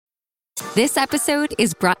This episode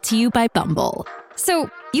is brought to you by Bumble. So,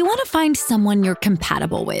 you want to find someone you're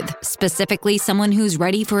compatible with, specifically someone who's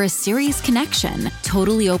ready for a serious connection,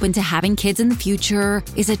 totally open to having kids in the future,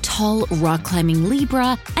 is a tall, rock-climbing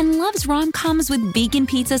Libra, and loves rom-coms with vegan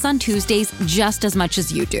pizzas on Tuesdays just as much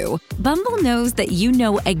as you do. Bumble knows that you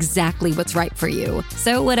know exactly what's right for you.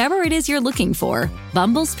 So whatever it is you're looking for,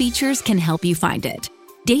 Bumble's features can help you find it.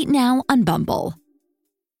 Date now on Bumble.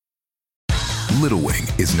 Little Wing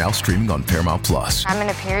is now streaming on Paramount Plus. I'm in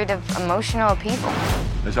a period of emotional upheaval.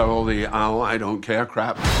 Is that all the I don't care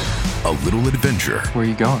crap? A little adventure. Where are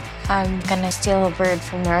you going? I'm gonna steal a bird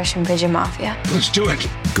from the Russian pigeon mafia. Let's do it.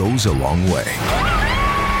 Goes a long way.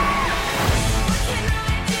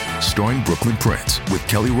 Starring Brooklyn Prince with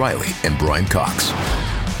Kelly Riley and Brian Cox.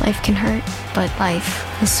 Life can hurt, but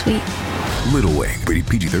life is sweet. Little Wing, rated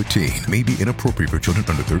PG-13, may be inappropriate for children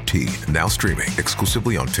under 13. Now streaming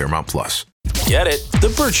exclusively on Paramount Plus. Get it?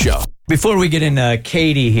 The Burt Show. Before we get into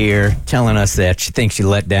Katie here telling us that she thinks she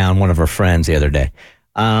let down one of her friends the other day,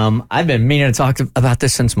 I've been meaning to talk about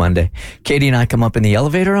this since Monday. Katie and I come up in the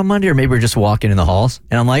elevator on Monday, or maybe we're just walking in the halls,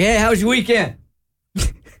 and I'm like, hey, how was your weekend?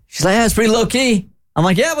 She's like, yeah, it's pretty low-key. I'm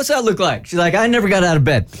like, yeah, what's that look like? She's like, I never got out of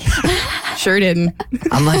bed. Sure didn't.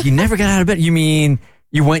 I'm like, you never got out of bed? You mean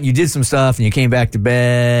you did some stuff, and you came back to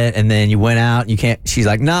bed, and then you went out, and you can't? She's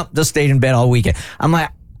like, nope, just stayed in bed all weekend. I'm like,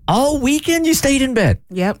 all weekend you stayed in bed?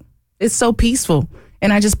 Yep. It's so peaceful.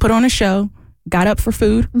 And I just put on a show, got up for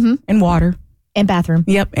food and water. And bathroom.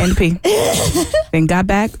 Yep, and pee. Then got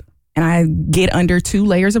back, and I get under 2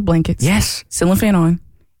 layers of blankets. Yes. Ceiling fan on,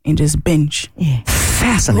 and just binge. Yeah.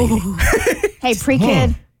 Fascinating. Hey,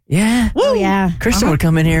 pre-kid. Yeah. Oh, yeah. Kristen would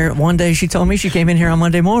come in here one day. She told me she came in here on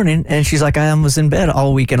Monday morning, and she's like, I was in bed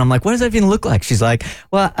all weekend. I'm like, what does that even look like? She's like,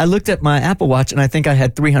 well, I looked at my Apple Watch, and I think I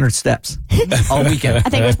had 300 steps all weekend. I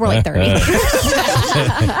think it was more like 30.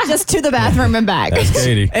 Just to the bathroom and back. That's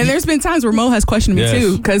Katie. And there's been times where Mo has questioned me,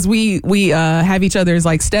 too, because we have each other's,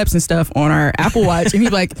 like, steps and stuff on our Apple Watch, and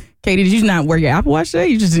he's like, Katie, did you not wear your Apple Watch today?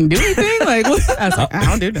 You just didn't do anything? Like, what? I was like, I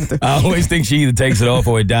don't do nothing. I always think she either takes it off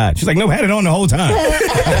or it died. She's like, no, I had it on the whole time.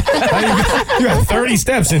 You got 30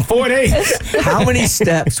 steps in 4 days. How many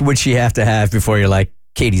steps would she have to have before you're like,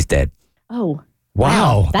 Katie's dead? Oh.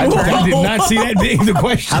 Wow. I did not see that being the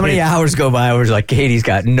question. How many hours go by where it's like, Katie's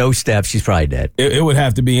got no steps, she's probably dead? It would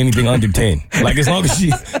have to be anything under 10. Like, as long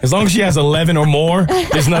as she has 11 or more,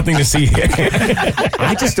 there's nothing to see here.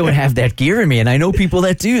 I just don't have that gear in me, and I know people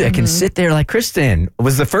that do, that can sit there. Like Kristen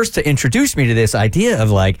was the first to introduce me to this idea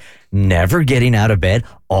of like never getting out of bed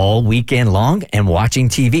all weekend long and watching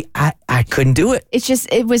TV. I couldn't do it.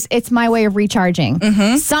 It's my way of recharging.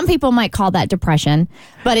 Some people might call that depression,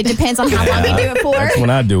 but it depends on how long you do it for. That's when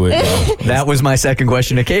I do it. That was my second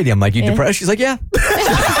question to Katie. I'm like, you depressed? She's like, yeah.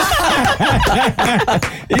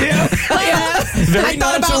 Yeah. Very I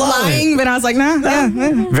thought about lying, but I was like, nah.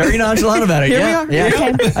 Very nonchalant about it. Here yeah. we are.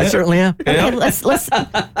 Yeah. Okay. I certainly am. Okay,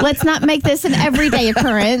 let's not make this an everyday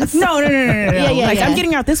occurrence. No. Yeah, Like, yeah. I'm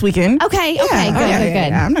getting out this weekend. Okay, good.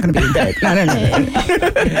 Yeah, I'm not going to be in bed. No.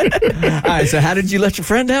 All right, so how did you let your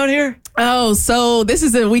friend down here? Oh, so this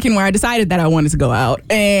is the weekend where I decided that I wanted to go out.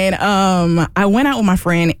 And I went out with my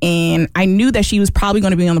friend, and I knew that she was probably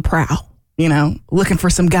going to be on the prowl, looking for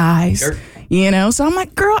some guys, Sure. So I'm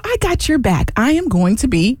like, girl, I got your back. I am going to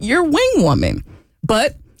be your wing woman.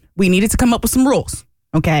 But we needed to come up with some rules,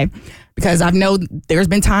 okay? Because I know there's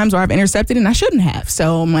been times where I've intercepted and I shouldn't have.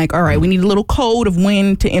 So I'm like, all right, we need a little code of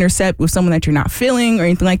when to intercept with someone that you're not feeling or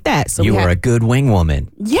anything like that. So you are a good wing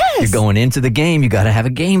woman. Yes. You're going into the game. You got to have a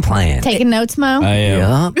game plan. Taking notes, Mo? I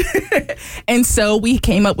am. Yeah. And so we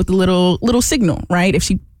came up with a little signal, right? If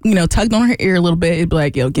she, tugged on her ear a little bit, it'd be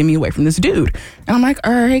like, yo, get me away from this dude. And I'm like,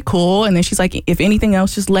 all right, cool. And then she's like, if anything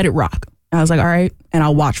else, just let it rock. And I was like, all right. And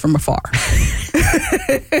I'll watch from afar.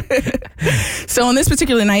 So on this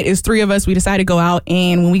particular night, it's 3 of us. We decided to go out.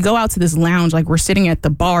 And when we go out to this lounge, like we're sitting at the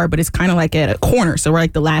bar, but it's kind of like at a corner. So we're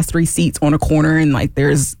like the last 3 seats on a corner. And like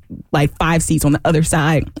there's like 5 seats on the other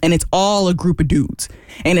side. And it's all a group of dudes.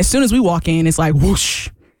 And as soon as we walk in, it's like whoosh.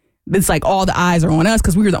 It's like all the eyes are on us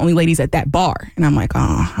because we were the only ladies at that bar. And I'm like,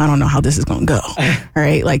 oh, I don't know how this is going to go. All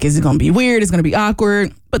right. Like, is it going to be weird? It's going to be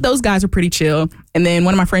awkward. But those guys are pretty chill. And then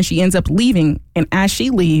one of my friends, she ends up leaving. And as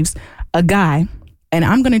she leaves, a guy, and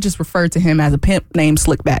I'm going to just refer to him as a pimp named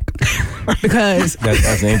Slickback. Because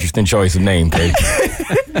that's an interesting choice of name, Kate.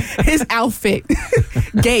 his outfit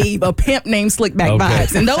gave a pimp named Slickback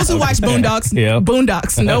vibes. And those who watch Boondocks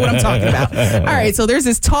know what I'm talking about. All right, so there's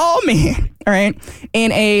this tall man, all right,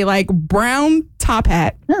 in a like brown top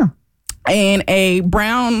hat and a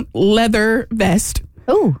brown leather vest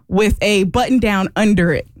with a button down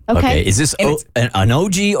under it. Okay. Is this an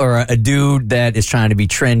OG or a dude that is trying to be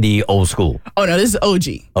trendy, old school? Oh no, this is OG.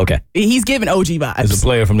 Okay. He's giving OG vibes. As a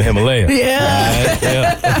player from the Himalaya. Yeah.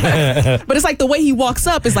 But it's like the way he walks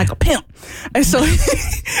up is like a pimp. And so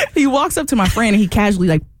he walks up to my friend and he casually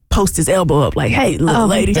like posts his elbow up like, hey, little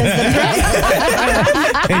lady. Hey,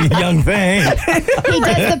 young thing. He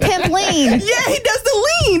does the pimp lean. Yeah, he does the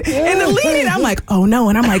lean. And the lean, and I'm like, oh no.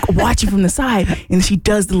 And I'm like watching from the side. And she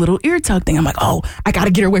does the little ear tug thing. I'm like, oh, I got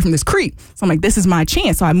to get her away from this creep. So I'm like, this is my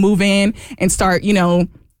chance. So I move in and start,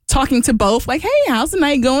 talking to both, like, hey, how's the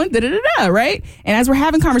night going? Da-da-da-da, right? And as we're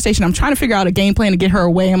having conversation, I'm trying to figure out a game plan to get her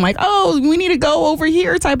away. I'm like, oh, we need to go over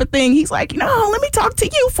here type of thing. He's like, let me talk to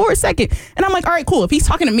you for a second. And I'm like, all right, cool. If he's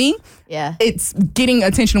talking to me, it's getting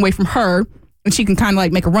attention away from her. And she can kind of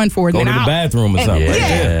like make a run for it. Go to the bathroom or something.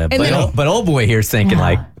 Yeah. But old boy here's thinking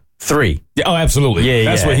like 3. Yeah, oh, absolutely. Yeah,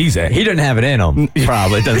 that's what he's at. He doesn't have it in him.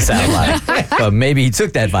 Probably. It doesn't sound like. But maybe he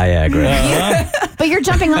took that Viagra. But you're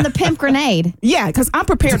jumping on the pimp grenade. Yeah, because I'm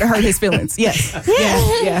prepared to hurt his feelings. Yes.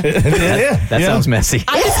 Yeah. That sounds messy.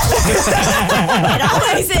 It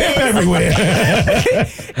always is. Everywhere.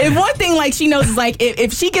 And one thing like she knows is like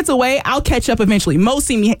if she gets away, I'll catch up eventually. Most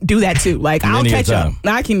see me do that too. Like I'll catch up.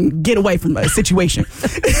 I can get away from a situation.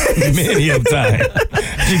 Many of time.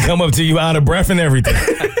 She come up to you out of breath and everything.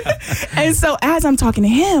 And so as I'm talking to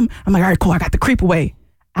him, I'm like, all right, cool. I got the creep away.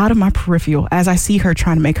 Out of my peripheral, as I see her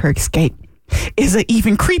trying to make her escape, is an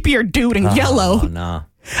even creepier dude in yellow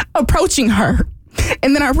approaching her.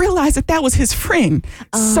 And then I realized that was his friend.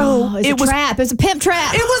 So it was a trap. It was a pimp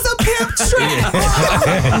trap. It was a pimp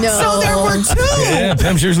trap. No. So there were 2. Yeah,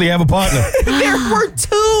 pimps usually have a partner. There were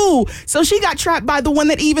 2. So she got trapped by the one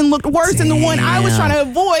that even looked worse than the one I was trying to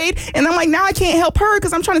avoid. And I'm like, now I can't help her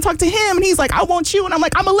because I'm trying to talk to him. And he's like, I want you. And I'm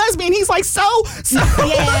like, I'm a lesbian. He's like, so.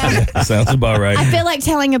 Yeah. Sounds about right. I feel like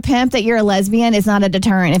telling a pimp that you're a lesbian is not a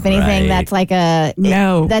deterrent. If anything, that's like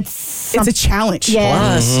it's a challenge. Yeah.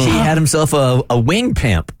 Plus, he had himself a wing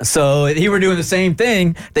pimp. So he were doing the same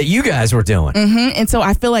thing that you guys were doing. Mm-hmm. And so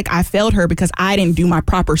I feel like I failed her because I didn't do my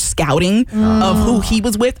proper scouting of who he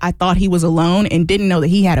was with. I thought he was alone and didn't know that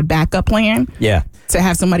he had a backup plan. Yeah. To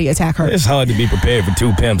have somebody attack her. It's hard to be prepared for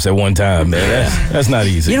 2 pimps at one time, man. That's not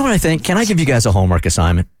easy. You know what I think? Can I give you guys a homework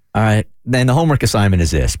assignment? All right. Then the homework assignment is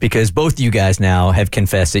this, because both of you guys now have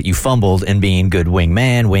confessed that you fumbled in being good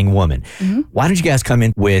wingman, wingwoman. Mm-hmm. Why don't you guys come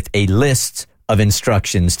in with a list of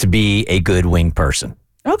instructions to be a good wing person?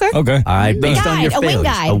 Okay. All right. Based on your failures.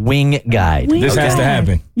 A wing guide. This has to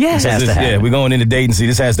happen. Yes. This has to happen. Yeah, we're going into dating. See,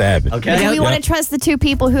 this has to happen. Okay. Do we want to trust the 2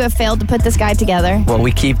 people who have failed to put this guy together? Well,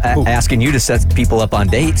 we keep asking you to set people up on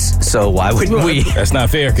dates, so why wouldn't we? That's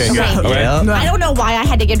not fair, okay? Okay. All right? I don't know why I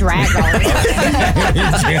had to get dragged on.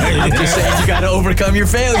 I'm just saying you got to overcome your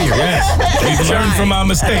failures. Yes. We learn from our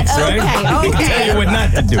mistakes, right? Okay. Tell you what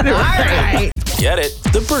not to do. All right. Get it?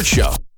 The Burt Show.